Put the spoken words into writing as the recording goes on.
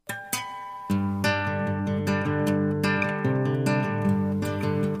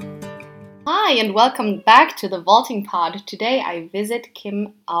Hi and welcome back to the Vaulting Pod. Today I visit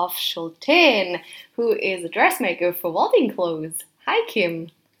Kim of Schulthén, who is a dressmaker for vaulting clothes. Hi Kim.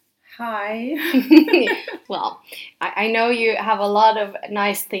 Hi. Well, I know you have a lot of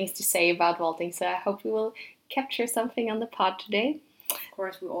nice things to say about vaulting, so I hope we will capture something on the pod today. Of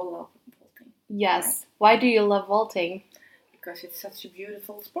course, we all love vaulting. Yes. Right? Why do you love vaulting? Because it's such a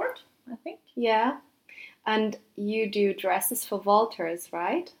beautiful sport, I think. Yeah. And you do dresses for vaulters,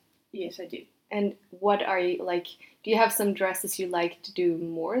 right? Yes, I do. And what are you like? Do you have some dresses you like to do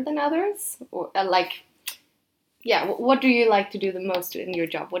more than others, or what do you like to do the most in your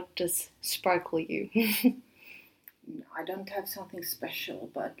job? What does sparkle you? I don't have something special,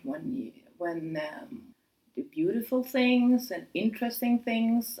 but when the beautiful things and interesting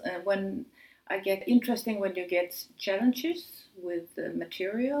things, when I get interesting when you get challenges with the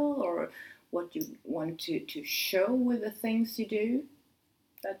material or what you want to show with the things you do,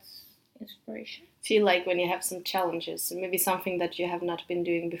 that's inspiration. Do you like when you have some challenges, maybe something that you have not been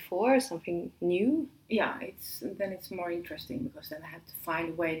doing before, something new? Yeah, it's more interesting because then I have to find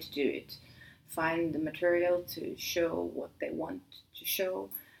a way to do it, find the material to show what they want to show,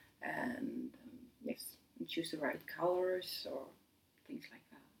 and choose the right colors or things like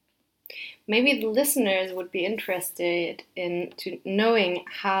that. Maybe the listeners would be interested in knowing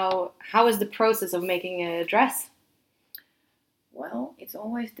how is the process of making a dress. Well, it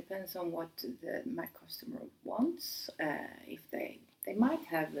always depends on what my customer wants. If they might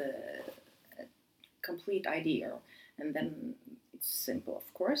have a complete idea, and then it's simple,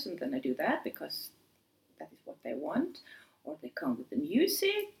 of course, and then I do that because that is what they want. Or they come with the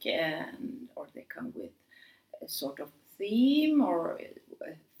music, or they come with a sort of theme or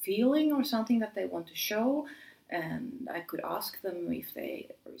a feeling or something that they want to show. And I could ask them if there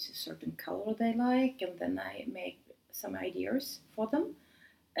is a certain color they like, and then I make some ideas for them,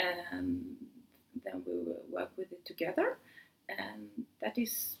 and then we will work with it together. And that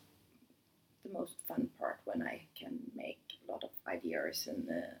is the most fun part, when I can make a lot of ideas, and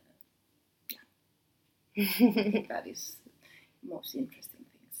I think that is the most interesting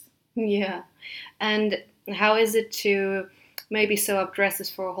things. Yeah. And how is it to maybe sew up dresses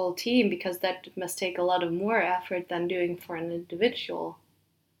for a whole team, because that must take a lot of more effort than doing for an individual?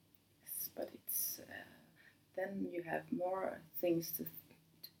 Yes, but it's then you have more things to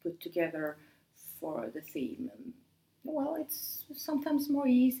put together for the theme, and well, it's sometimes more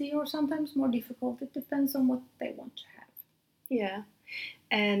easy or sometimes more difficult. It depends on what they want to have. Yeah.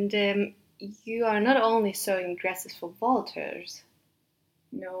 And you are not only sewing dresses for vaulters.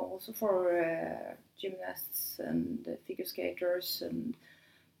 No, also for gymnasts and figure skaters and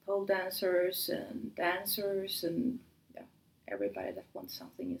pole dancers and dancers and everybody that wants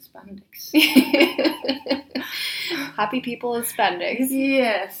something in spandex. Happy people in spandex.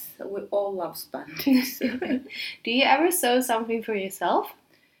 Yes, we all love spandex. Do you ever sew something for yourself?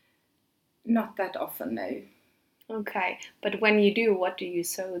 Not that often, no. Okay, but when you do, what do you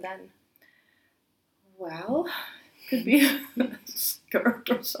sew then? Well, could be a skirt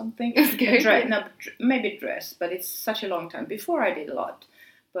or something. Maybe a dress, but it's such a long time. Before I did a lot,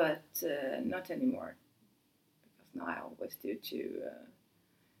 but not anymore. Because now I always do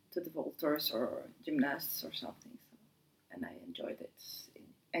to the vaulters or gymnasts or something. So, and I enjoy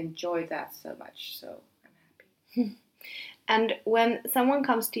that so much. So I'm happy. And when someone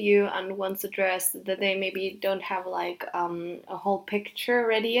comes to you and wants a dress that they maybe don't have like a whole picture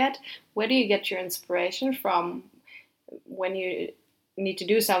ready yet, where do you get your inspiration from when you need to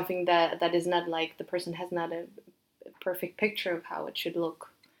do something that is not like the person has not a perfect picture of how it should look?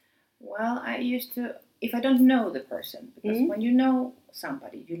 Well, I used to, if I don't know the person, because when you know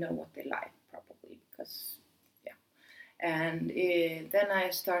somebody, you know what they like probably, because and then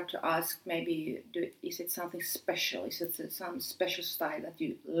I start to ask, maybe, is it something special? Is it some special style that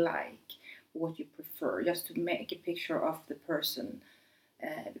you like, what you prefer? Just to make a picture of the person,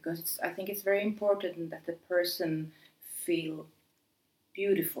 because I think it's very important that the person feel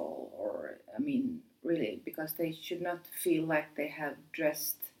beautiful, or really, because they should not feel like they have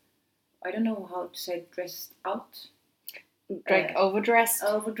dressed. I don't know how to say dressed out. Like overdressed?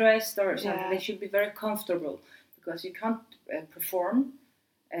 Overdressed or something. Yeah. They should be very comfortable. Because you can't perform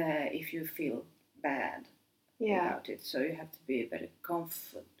if you feel bad about it. So you have to be very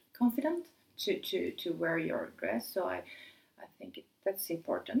confident to wear your dress. So I think that's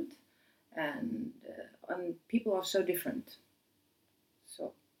important. And people are so different.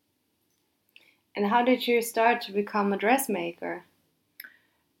 So. And how did you start to become a dressmaker?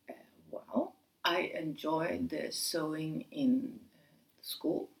 Well, I enjoyed the sewing in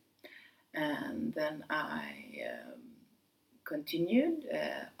school. And then I continued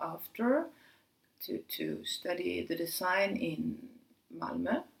after, to study the design in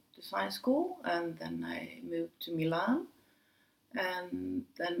Malmö Design School, and then I moved to Milan, and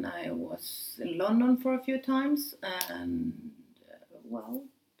then I was in London for a few times, and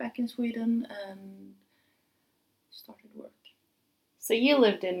back in Sweden, and started work. So you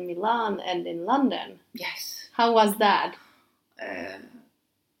lived in Milan and in London. Yes. How was that?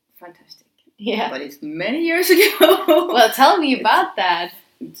 Fantastic. Yeah. But it's many years ago. Well, tell me about that.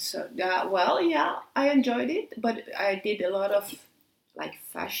 So, I enjoyed it, but I did a lot of like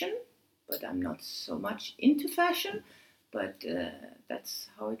fashion, but I'm not so much into fashion, but that's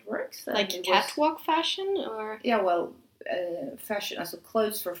how it works. Like catwalk fashion, or? Yeah, well, fashion as a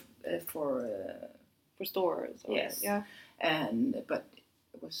clothes for stores. Or, yes. Yeah. But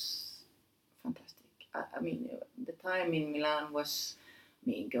it was fantastic. I mean, the time in Milan was,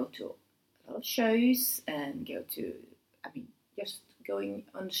 go to a lot of shows and just going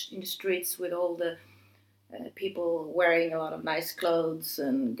in the streets with all the people wearing a lot of nice clothes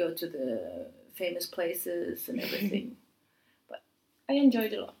and go to the famous places and everything. But I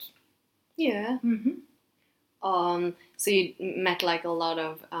enjoyed it a lot. Yeah. Mm-hmm. So you met like a lot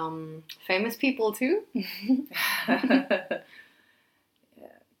of famous people too?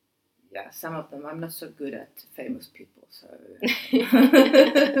 Yeah, some of them. I'm not so good at famous people, so.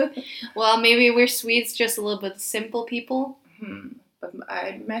 Well, maybe we're Swedes, just a little bit simple people. But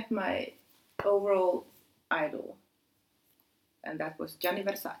I met my overall idol, and that was Gianni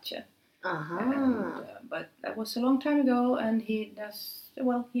Versace. But that was a long time ago, and he's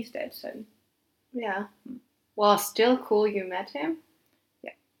dead, so. Yeah. Well, still cool you met him.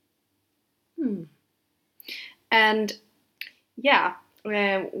 Yeah. And yeah,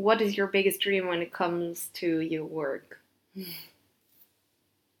 what is your biggest dream when it comes to your work?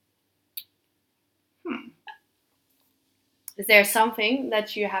 Is there something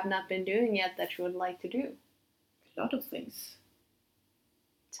that you have not been doing yet that you would like to do? A lot of things.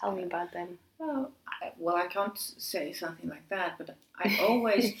 Tell me about them. I can't say something like that, but I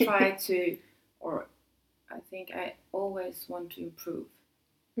always try to, or I think I always want to improve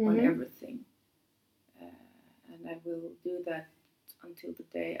on everything. And I will do that until the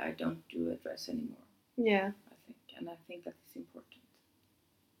day I don't do a dress anymore. Yeah. I think that is important.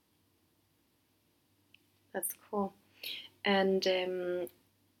 That's cool. And can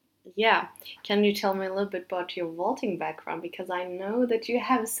you tell me a little bit about your vaulting background? Because I know that you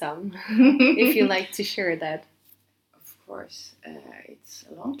have some, if you like to share that. Of course. It's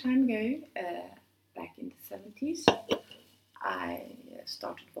a long time ago, back in the 70s. I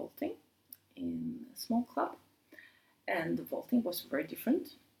started vaulting in a small club, and the vaulting was very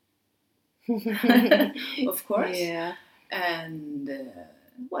different. Of course. Yeah. And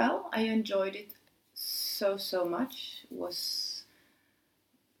I enjoyed it so much. It was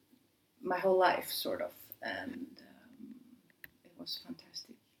my whole life, sort of, and it was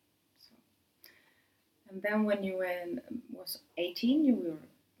fantastic. And then when you was 18, you were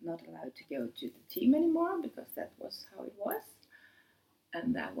not allowed to go to the team anymore, because that was how it was.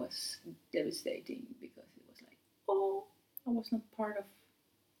 And that was devastating, because it was like, I was not part of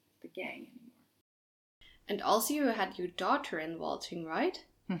the gang anymore. And also you had your daughter in vaulting, right?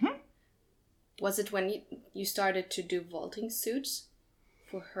 Mm-hmm. Was it when you started to do vaulting suits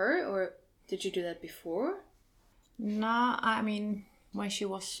for her, or did you do that before? No, I mean, when she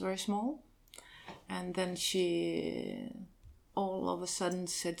was very small. And then she all of a sudden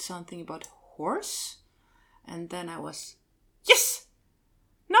said something about horse. And then I was, yes!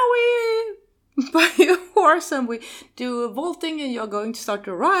 Now we buy a horse and we do a vaulting and you're going to start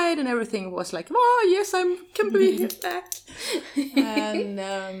to ride, and everything was like, yes, I can believe that. And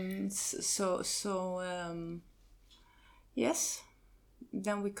yes.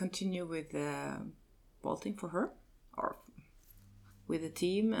 Then we continue with vaulting for her, or with the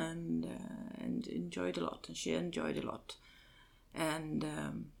team, and enjoyed a lot, and she enjoyed a lot. And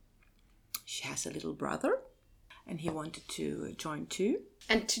she has a little brother, and he wanted to join too.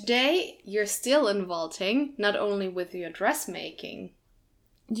 And today you're still in vaulting, not only with your dressmaking.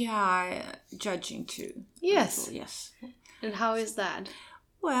 Yeah, judging too. Yes. Yes. And how is that?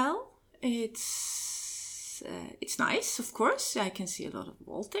 Well, it's nice, of course. I can see a lot of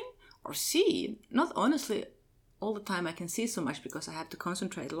vaulting, or see, not honestly all the time I can see so much, because I have to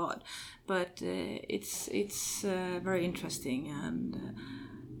concentrate a lot. But it's very interesting, and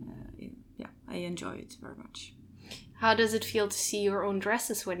I enjoy it very much. How does it feel to see your own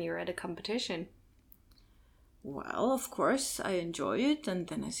dresses when you're at a competition? Well, of course, I enjoy it, and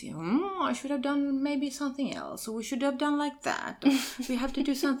then I see, I should have done maybe something else, or we should have done like that, or we have to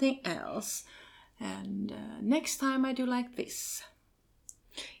do something else, and next time I do like this.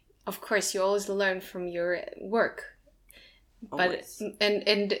 of course, you always learn from your work. Always. But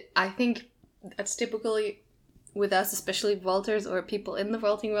and I think that's typically with us, especially vaulters or people in the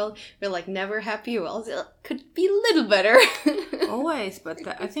vaulting world, we're like never happy. Well, it could be a little better. Always, but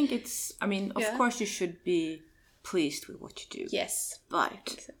I think it's. I mean, of Yeah. course, you should be pleased with what you do. Yes,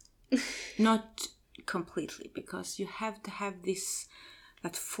 But not completely, because you have to have this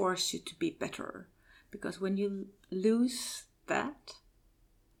that force you to be better. Because when you lose that,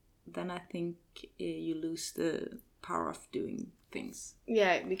 then I think you lose the power of doing things.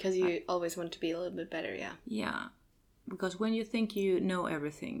 Yeah, because you always want to be a little bit better. Yeah. Yeah, because when you think you know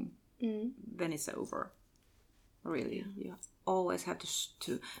everything, then it's over. Really, you always have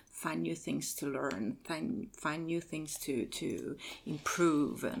to find new things to learn, find new things to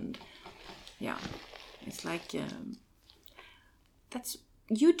improve, and yeah, it's like that's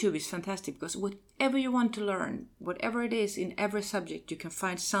YouTube is fantastic, because whatever you want to learn, whatever it is in every subject, you can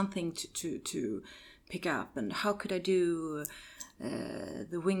find something to pick up. And how could I do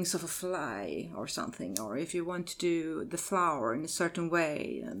the wings of a fly or something, or if you want to do the flower in a certain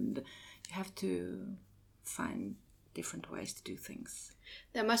way, and you have to find different ways to do things.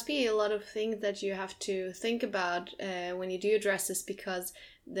 There must be a lot of things that you have to think about when you do your dresses, because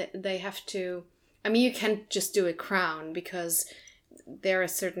they have to. I mean, you can't just do a crown, because there are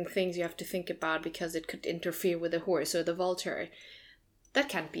certain things you have to think about, because it could interfere with the horse or the vaulter. That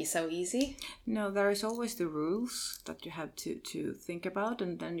can't be so easy. No, there is always the rules that you have to think about,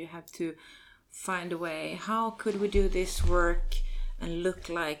 and then you have to find a way. How could we do this work and look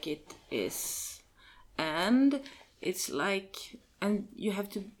like it is? And it's like, and you have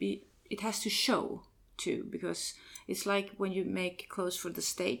to be, it has to show too, because it's like when you make clothes for the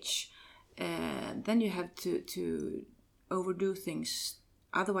stage, then you have to overdo things.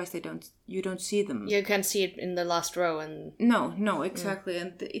 Otherwise, you don't see them. You can see it in the last row, and no, exactly.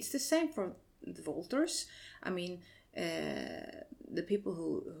 And it's the same for the vaulters. I mean, the people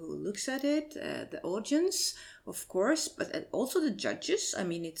who looks at it, the audience, of course, but also the judges. I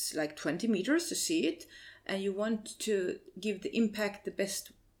mean, it's like 20 meters to see it, and you want to give the impact the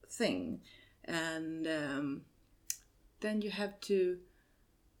best thing, and then you have to.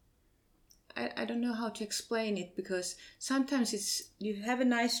 I don't know how to explain it, because sometimes it's you have a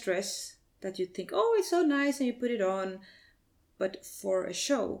nice dress that you think, oh, it's so nice, and you put it on, but for a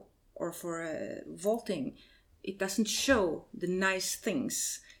show or for a vaulting, it doesn't show the nice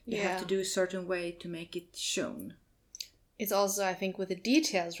things. You have to do a certain way to make it shown. It's also, I think, with the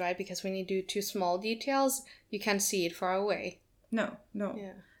details, right? Because when you do too small details, you can't see it far away. No.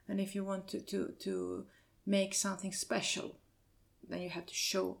 Yeah. And if you want to make something special, then you have to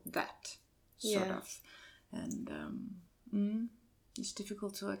show that. Sort of. And it's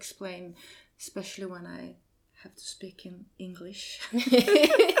difficult to explain, especially when I have to speak in English.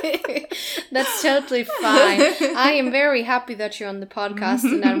 That's totally fine. I am very happy that you're on the podcast,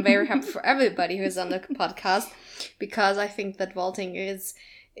 and I'm very happy for everybody who's on the podcast, because I think that vaulting is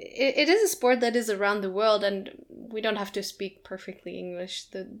a sport that is around the world, and we don't have to speak perfectly English.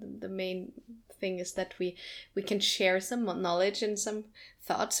 The main thing is that we can share some knowledge and some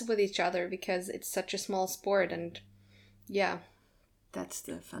thoughts with each other, because it's such a small sport. And yeah, that's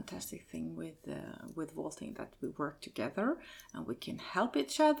the fantastic thing with vaulting, that we work together and we can help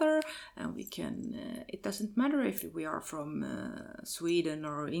each other, and we can it doesn't matter if we are from Sweden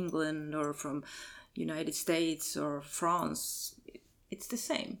or England or from United States or France. It's the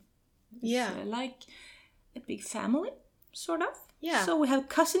same. It's like a big family, sort of. Yeah. So we have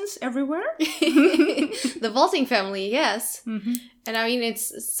cousins everywhere. The vaulting family, yes. Mm-hmm. And I mean,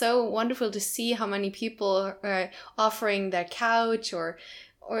 it's so wonderful to see how many people are offering their couch or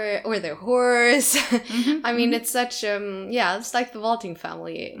their horse. Mm-hmm. I mean, it's such it's like the vaulting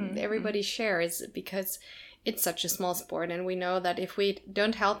family. Mm-hmm. Everybody shares, because it's such a small sport, and we know that if we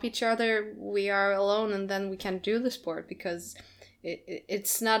don't help each other, we are alone, and then we can't do the sport, because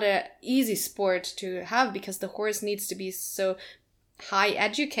it's not a easy sport to have, because the horse needs to be so high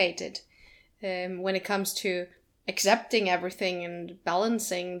educated when it comes to accepting everything and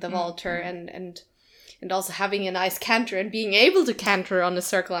balancing the vaulter, and also having a nice canter and being able to canter on a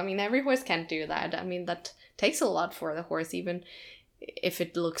circle. I mean, every horse can't do that. I mean, that takes a lot for the horse, even if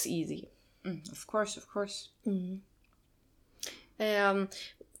it looks easy. Of course. Mm-hmm.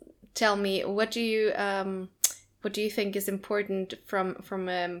 Tell me, what do you think is important from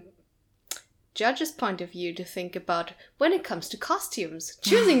a judge's point of view to think about when it comes to costumes,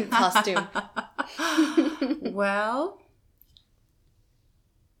 choosing a costume? Well,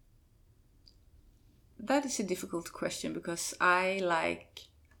 that is a difficult question, because I like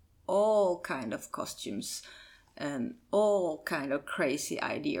all kind of costumes. and all kind of crazy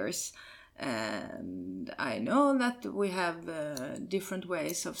ideas. And I know that we have different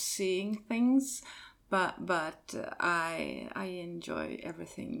ways of seeing things, but I enjoy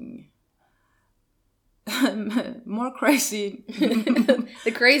everything more crazy.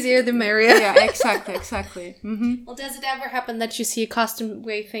 The crazier the merrier. Yeah, exactly. Mm-hmm. Well, does it ever happen that you see a costume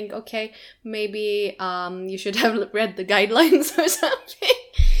where you think, okay, maybe you should have read the guidelines or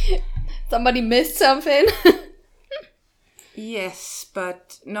something? Somebody missed something? Yes,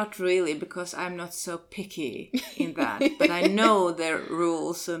 but not really, because I'm not so picky in that. But I know their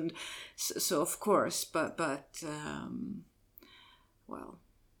rules, and so of course. But well,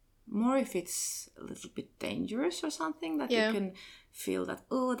 more if it's a little bit dangerous or something, that you can feel that,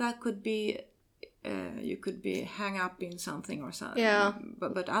 oh, that could be, you could be hang up in something or something. Yeah.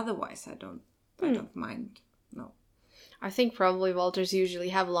 But otherwise, I don't mind. No. I think probably vaulters usually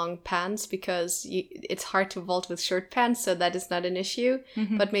have long pants because it's hard to vault with short pants, so that is not an issue.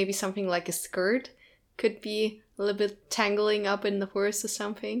 Mm-hmm. But maybe something like a skirt could be a little bit tangling up in the horse or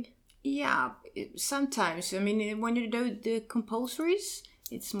something. Yeah, sometimes. I mean, when you do the compulsories,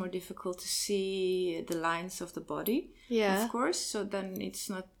 it's more difficult to see the lines of the body, of course. So then it's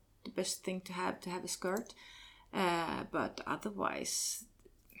not the best thing to have a skirt. But otherwise,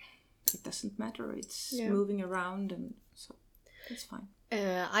 it doesn't matter. It's moving around, and so it's fine.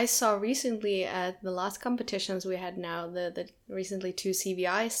 I saw recently at the last competitions we had now, the recently 2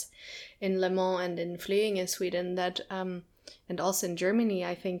 CVIs in Le Mans and in Flying in Sweden, that and also in Germany,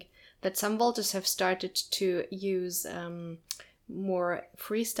 I think that some vaulters have started to use more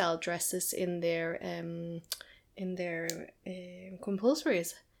freestyle dresses in their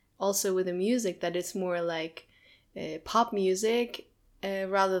compulsories. Also with the music, that it's more like pop music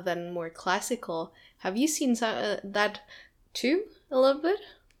rather than more classical. Have you seen that too a little bit?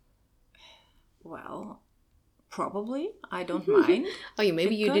 Well, probably. I don't mind. Oh,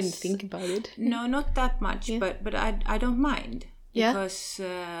 you didn't think about it. No, not that much, but I don't mind. Because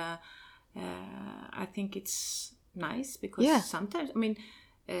I think it's nice, because sometimes, I mean,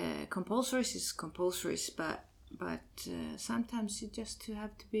 compulsories is compulsories, but sometimes you just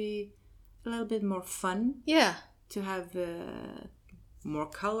have to be a little bit more fun. Yeah. To have more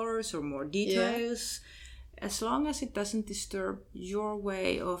colors or more details, as long as it doesn't disturb your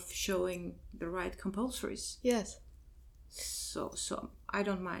way of showing the right compulsories. Yes. So I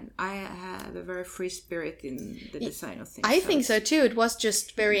don't mind. I have a very free spirit in the design of things. I think so too. It was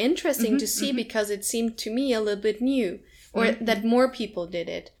just very interesting to see, because it seemed to me a little bit new, or that more people did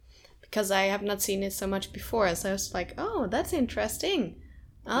it, because I have not seen it so much before. So I was like, oh, that's interesting.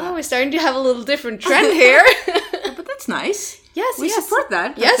 Oh, we're starting to have a little different trend here. But that's nice. Yes, we support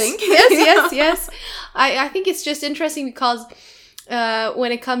that. Yes, I think. yes. I think it's just interesting because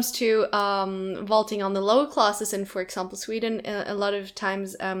when it comes to vaulting on the lower classes in, for example, Sweden, a lot of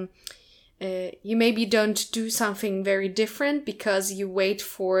times you maybe don't do something very different because you wait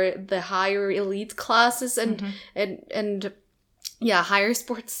for the higher elite classes and higher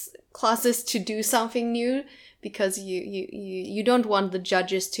sports classes to do something new, because you don't want the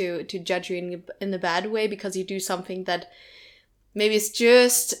judges to judge you in a bad way because you do something that maybe is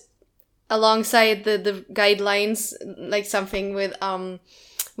just alongside the guidelines, like something with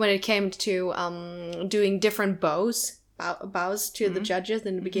when it came to doing different bows to the judges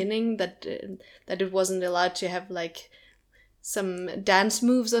in the beginning, that it wasn't allowed to have like some dance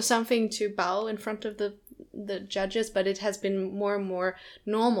moves or something to bow in front of the judges, but it has been more and more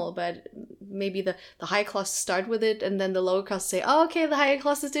normal. But maybe the high classes start with it, and then the lower classes say, oh, okay, the higher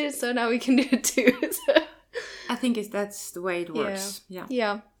classes did it, so now we can do it too. So, I think that's the way it works.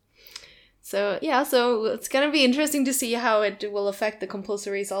 Yeah. So it's gonna be interesting to see how it will affect the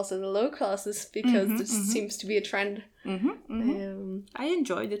compulsories, also the low classes, because this seems to be a trend. I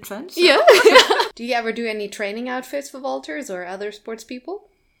enjoy the trend. So. Yeah. Do you ever do any training outfits for vaulters or other sports people?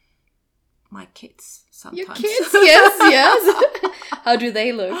 My kids sometimes. Your kids, yes. How do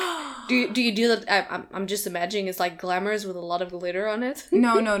they look? Do you do that? I'm just imagining it's like glamorous with a lot of glitter on it.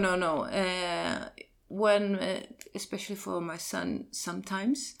 No. When especially for my son,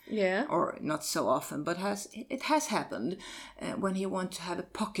 sometimes, or not so often, but it has happened when he wants to have a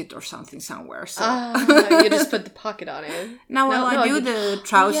pocket or something somewhere. So you just put the pocket on it. I do the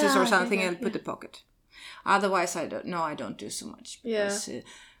trousers or something and put the pocket. Otherwise, I don't do so much because,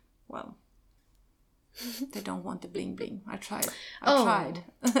 they don't want the bling bling. I tried.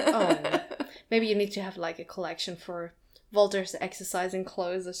 Maybe you need to have like a collection for vaulters exercising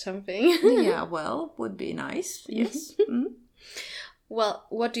clothes or something. Yeah, would be nice. Yes. Well,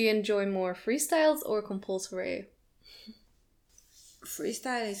 what do you enjoy more, freestyles or compulsory?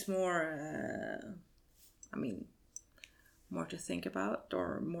 Freestyle is more, more to think about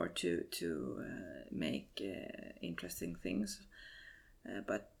or more to make interesting things.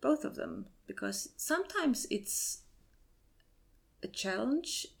 But both of them, because sometimes it's a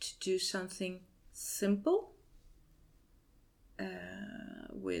challenge to do something simple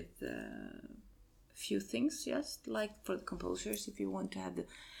with few things, just like for the composers, if you want to have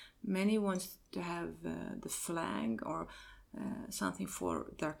many wants to have the flag or something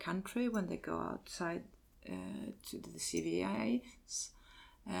for their country when they go outside to the CVIs,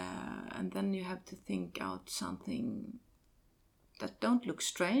 and then you have to think out something that don't look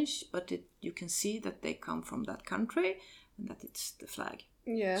strange, but you can see that they come from that country and that it's the flag.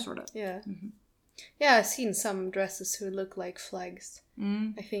 Yeah, sort of. Yeah. Mm-hmm. Yeah, I've seen some dresses who look like flags.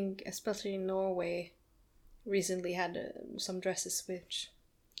 I think especially in Norway recently had some dresses which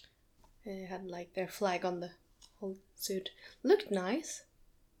had like their flag on the whole suit. Looked nice.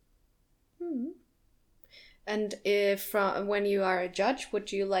 And if when you are a judge,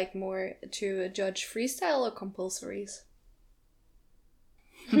 would you like more to judge freestyle or compulsories?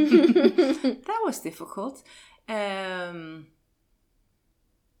 That was difficult.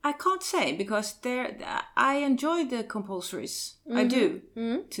 I can't say, because I enjoy the compulsories. I do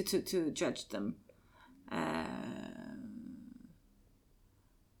to judge them.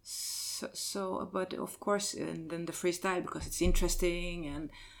 So, but of course, and then the freestyle, because it's interesting and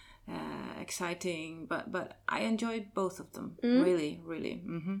exciting. But I enjoyed both of them, really.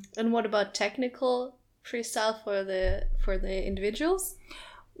 Mm-hmm. And what about technical freestyle for the individuals?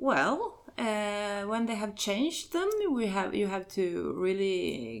 Well, when they have changed them, you have to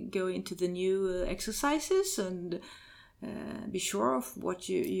really go into the new exercises and be sure of what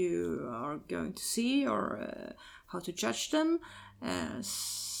you are going to see or how to judge them.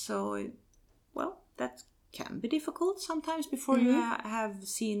 So, that can be difficult sometimes before you have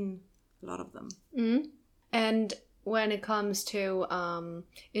seen a lot of them. And when it comes to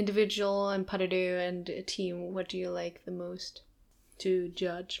individual and pas de deux and a team, what do you like the most to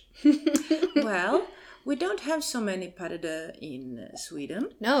judge? Well, we don't have so many pas de deux in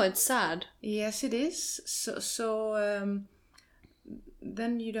Sweden. No, it's sad. Yes, it is. So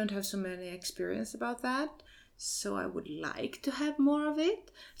then you don't have so many experience about that. So I would like to have more of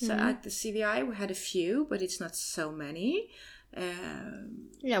it. So at the CVI we had a few, but it's not so many.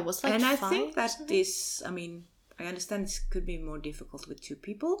 It was like and 5. I think that this, I mean, I understand this could be more difficult with 2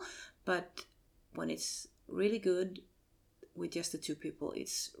 people, but when it's really good with just the 2 people,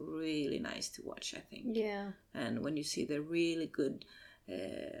 it's really nice to watch, I think. Yeah. And when you see the really good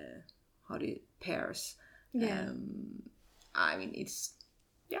pairs, I mean, it's,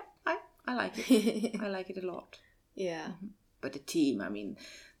 I like it. I like it a lot. Yeah. But the team, I mean,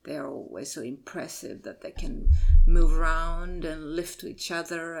 they're always so impressive that they can move around and lift to each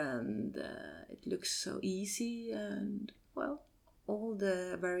other, and it looks so easy. And, well, all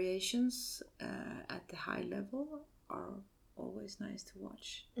the variations at the high level are always nice to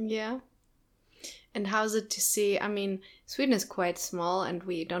watch. Yeah. And how's it to see? I mean, Sweden is quite small and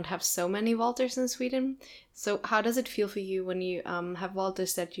we don't have so many vaulters in Sweden. So how does it feel for you when you have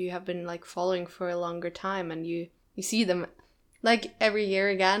vaulters that you have been like following for a longer time and you see them like every year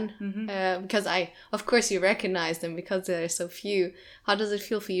again? Because of course you recognize them because there are so few. How does it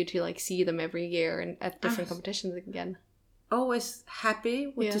feel for you to like see them every year and at different competitions again? Always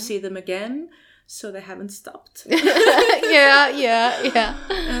happy to see them again. So they haven't stopped. yeah.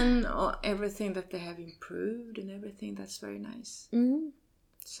 And everything that they have improved and everything, that's very nice.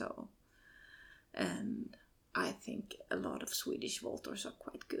 So, and I think a lot of Swedish vaulters are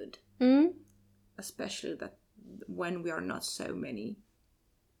quite good. Especially that when we are not so many.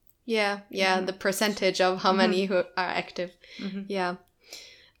 Yeah, the percentage of how many who are active. Yeah.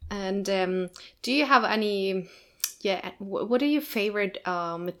 And do you have any... Yeah, what are your favorite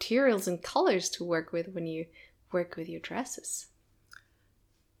materials and colors to work with when you work with your dresses?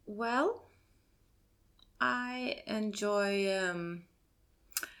 Well, I enjoy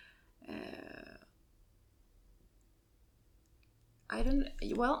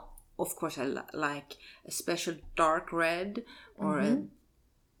of course I like a special dark red or a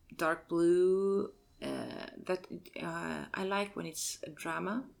dark blue. That I like when it's a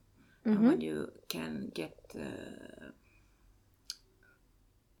drama. And when you can get the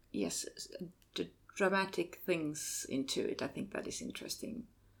dramatic things into it, I think that is interesting.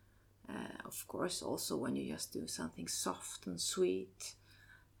 Of course, also when you just do something soft and sweet.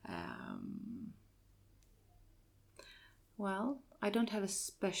 Well, I don't have a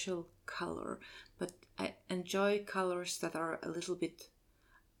special color, but I enjoy colors that are a little bit,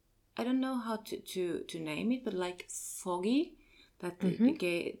 I don't know how to name it, but like foggy. That they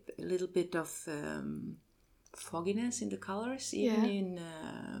gave a little bit of fogginess in the colors, even in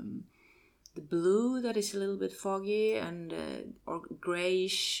the blue that is a little bit foggy and or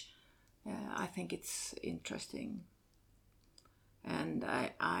grayish. I think it's interesting. And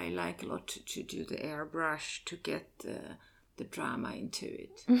I like a lot to do the airbrush to get the drama into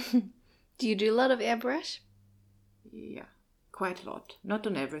it. Do you do a lot of airbrush? Yeah, quite a lot. Not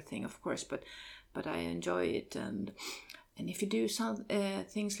on everything, of course, but I enjoy it. And if you do some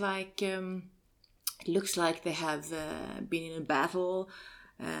things like it looks like they have been in a battle,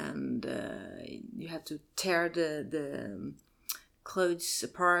 and you have to tear the clothes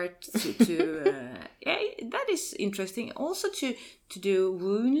apart to yeah, that is interesting. Also to do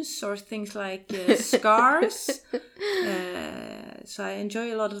wounds or things like scars. So I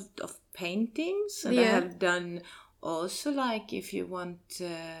enjoy a lot of paintings, and I have done also, like, if you want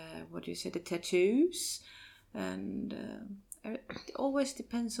what do you say, the tattoos, and it always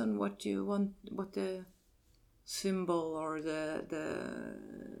depends on what you want, what the symbol or the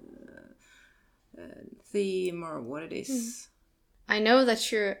theme or what it is. I know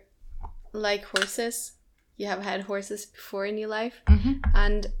that you like horses. You have had horses before in your life.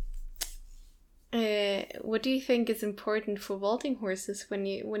 And what do you think is important for vaulting horses when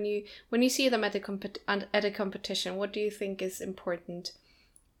you see them at a competition? What do you think is important?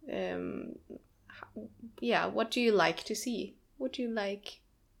 What do you like to see? What do you like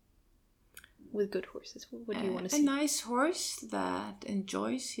with good horses? What do you want to see? A nice horse that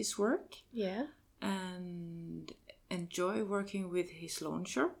enjoys his work. Yeah. And enjoy working with his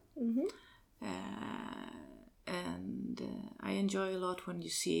launcher. And I enjoy a lot when you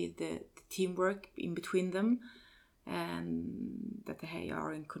see the teamwork in between them, and that they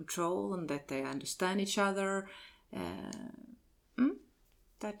are in control and that they understand each other. I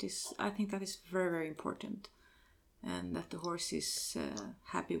think that is very, very important, and that the horse is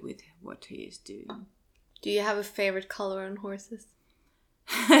happy with what he is doing. Do you have a favorite color on horses?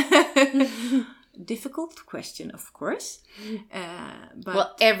 Difficult question, of course. But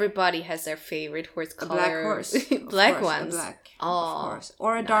well, everybody has their favorite horse color. A black horse. Black ones. Black, of course.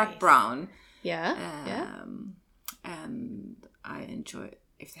 Or a dark brown. Yeah. And I enjoy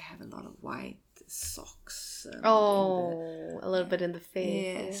if they have a lot of white socks. A little bit in the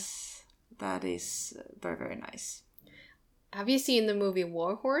face. Yes. That is very, very nice. Have you seen the movie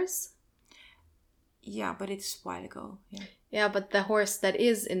War Horse? Yeah, but it's a while ago. Yeah. Yeah, but the horse that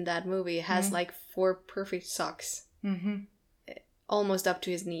is in that movie has like 4 perfect socks, almost up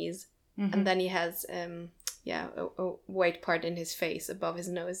to his knees, and then he has a white part in his face above his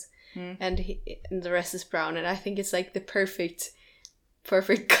nose, and the rest is brown. And I think it's like the perfect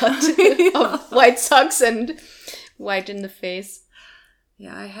cut of white socks and white in the face.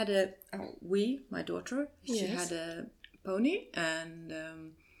 Yeah, I had my daughter, she had a pony, and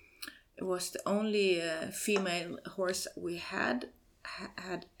it was the only female horse we had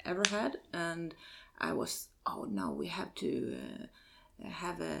ever had, and I was, now we have to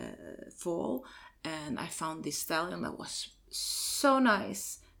have a fall, and I found this stallion that was so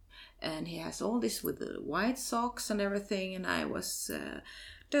nice, and he has all this with the white socks and everything, and I was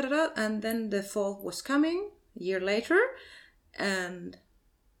and then the fall was coming a year later, and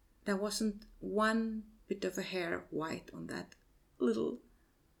there wasn't one bit of a hair white on that little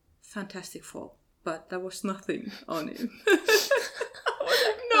fantastic fall, but there was nothing on him. I was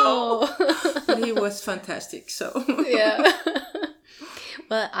like, no. But he was fantastic, so yeah.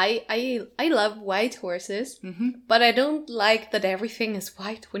 Well, I love white horses, but I don't like that everything is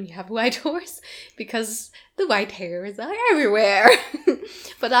white when you have a white horse, because the white hairs are everywhere.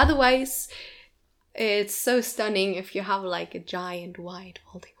 But otherwise, it's so stunning if you have like a giant white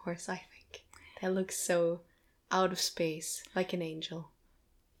vaulting horse, I think. That looks so out of space, like an angel.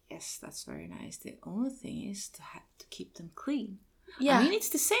 Yes, that's very nice. The only thing is to have to keep them clean. Yeah. I mean, it's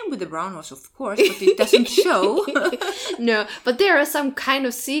the same with the brown horse, of course, but it doesn't show. No, but there are some kind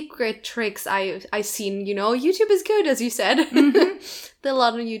of secret tricks I've seen. YouTube is good, as you said. There's a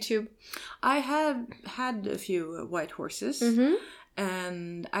lot on YouTube. I have had a few white horses,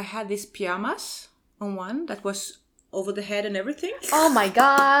 and I had these pajamas on one that was over the head and everything. Oh my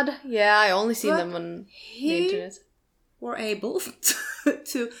god! Yeah, I only seen them on the internet. Were able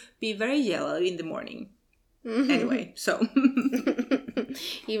to be very yellow in the morning. Anyway, so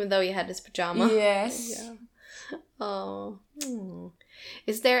even though he had his pajama. Yes. Yeah. Oh.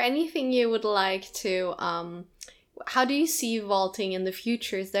 Is there anything you would like to how do you see vaulting in the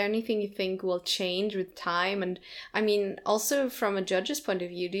future? Is there anything you think will change with time? And I mean, also from a judge's point of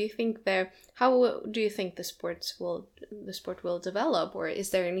view, how do you think the sport will develop, or is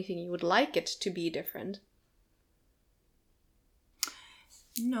there anything you would like it to be different?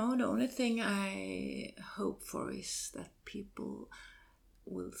 No, the only thing I hope for is that people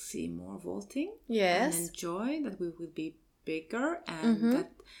will see more vaulting. Yes. And enjoy, that we will be bigger, and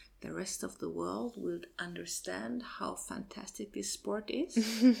that the rest of the world will understand how fantastic this sport is.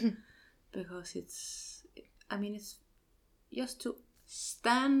 Because it's just to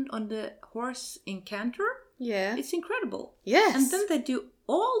stand on the horse in canter. Yeah. It's incredible. Yes. And then they do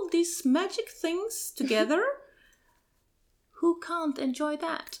all these magic things together. Who can't enjoy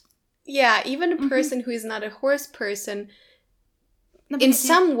that? Yeah, even a person who is not a horse person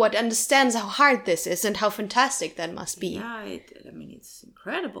somewhat understands how hard this is and how fantastic that must be. Yeah, it's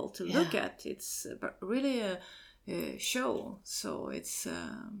incredible to look at. It's really a show. So it's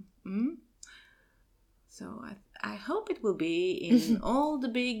so I hope it will be in all the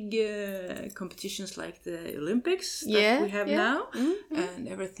big competitions like the Olympics that we have now and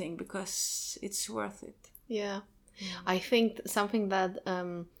everything, because it's worth it. Yeah. I think something that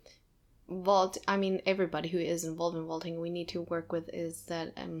everybody who is involved in vaulting, we need to work with is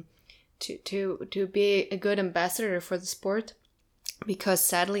that to be a good ambassador for the sport. Because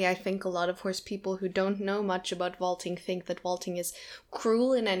sadly, I think a lot of horse people who don't know much about vaulting think that vaulting is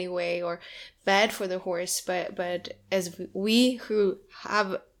cruel in any way or bad for the horse. But as we who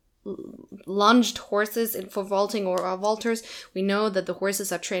have lunged horses for vaulting or are vaulters, we know that the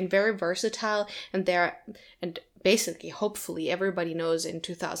horses are trained very versatile, and basically, hopefully, everybody knows in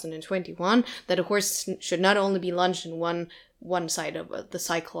 2021 that a horse should not only be lunged in one side of the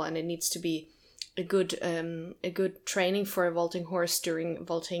cycle, and it needs to be a good training for a vaulting horse during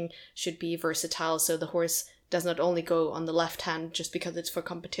vaulting should be versatile, so the horse does not only go on the left hand just because it's for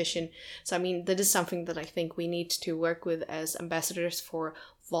competition. So that is something that I think we need to work with as ambassadors for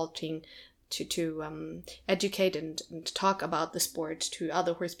vaulting, to educate and talk about the sport to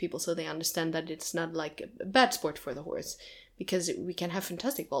other horse people, so they understand that it's not like a bad sport for the horse, because we can have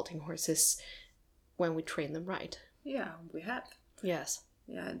fantastic vaulting horses when we train them right. Yeah, we have. Yes.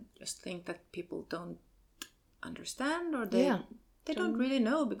 Yeah, I just think that people don't understand, or they don't really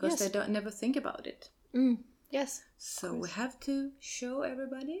know, because they never think about it. Yes. So we have to show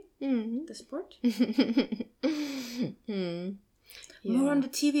everybody the sport. More on the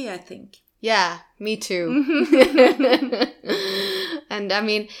TV, I think. Yeah, me too. And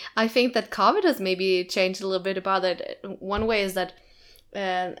I think that COVID has maybe changed a little bit about it. One way is that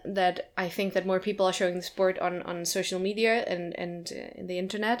I think that more people are showing the sport on social media and in the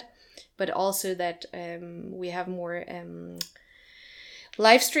internet, but also that we have more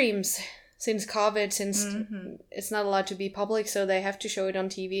live streams since COVID, since it's not allowed to be public, so they have to show it on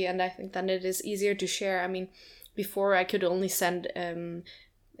TV, and I think then it is easier to share. Before I could only send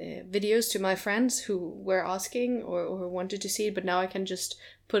videos to my friends who were asking or wanted to see it, but now I can just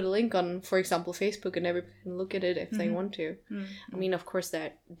put a link on, for example, Facebook, and everybody can look at it if they want to. Of course, there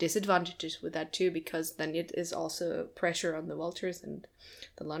are disadvantages with that too, because then it is also pressure on the vaulters and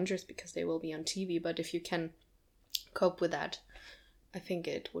the lungers, because they will be on TV. But if you can cope with that, I think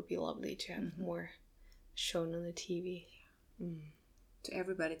it would be lovely to have more shown on the TV. To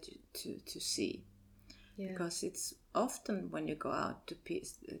everybody to see. Yeah. Because it's often when you go out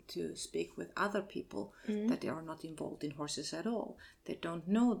to speak with other people that they are not involved in horses at all. They don't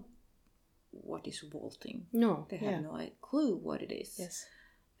know what is vaulting. No. They have no clue what it is. Yes.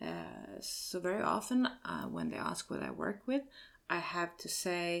 So very often when they ask what I work with, I have to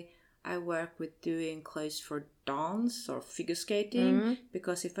say I work with doing clothes for dance or figure skating.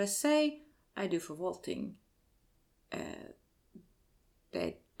 Because if I say I do for vaulting,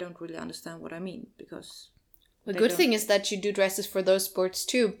 they don't really understand what I mean, because the good thing is that you do dresses for those sports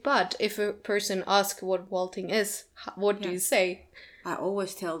too. But if a person asks what vaulting is, what do you say? I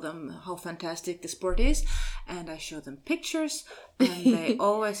always tell them how fantastic the sport is, and I show them pictures, and they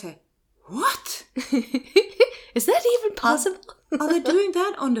always say, "What? Is that even possible? Are they doing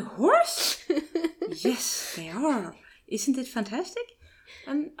that on the horse?" Yes, they are. Isn't it fantastic?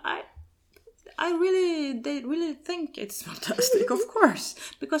 And they really think it's fantastic, of course,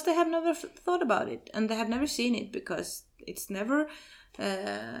 because they have never thought about it, and they have never seen it, because it's never,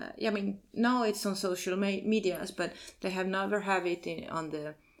 now it's on social medias, but they have never have it on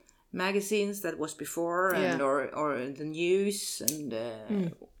the magazines that was before, and or the news, and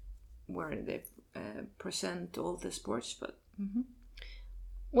where they present all the sports. But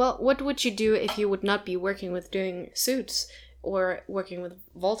well, what would you do if you would not be working with doing suits or working with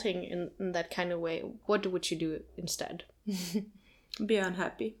vaulting in that kind of way? What would you do instead? Be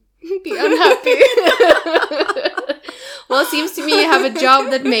unhappy. Be unhappy. Well, it seems to me you have a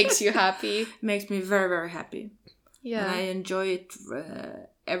job that makes you happy. Makes me very, very happy. Yeah. And I enjoy it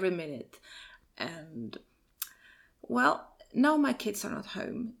every minute. And, well, now my kids are not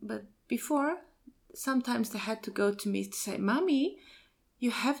home, but before, sometimes they had to go to me to say, "Mommy,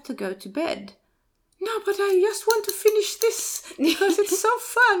 you have to go to bed." "No, but I just want to finish this because it's so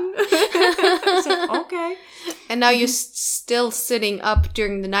fun." I said, "Okay." And now you're still sitting up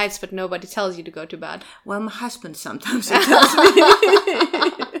during the nights, but nobody tells you to go to bed. Well, my husband sometimes tells me.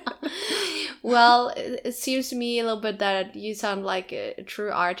 Well, it seems to me a little bit that you sound like a true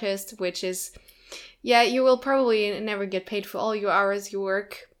artist, which is, yeah, you will probably never get paid for all your hours you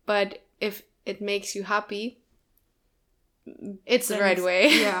work, but if it makes you happy, it's the right way.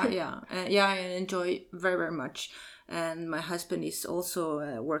 Yeah, I enjoy very, very much. And my husband is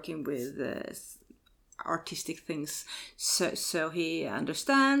also working with artistic things, so he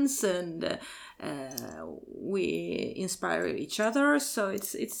understands, and we inspire each other. So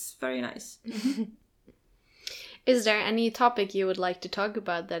it's very nice. Is there any topic you would like to talk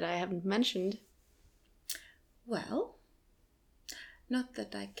about that I haven't mentioned? Well, not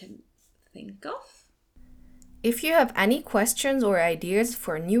that I can think of. If you have any questions or ideas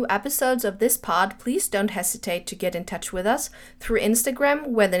for new episodes of this pod, please don't hesitate to get in touch with us through Instagram,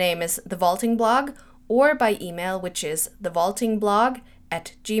 where the name is The Vaulting Blog, or by email, which is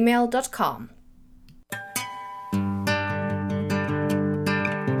thevaultingblog@gmail.com.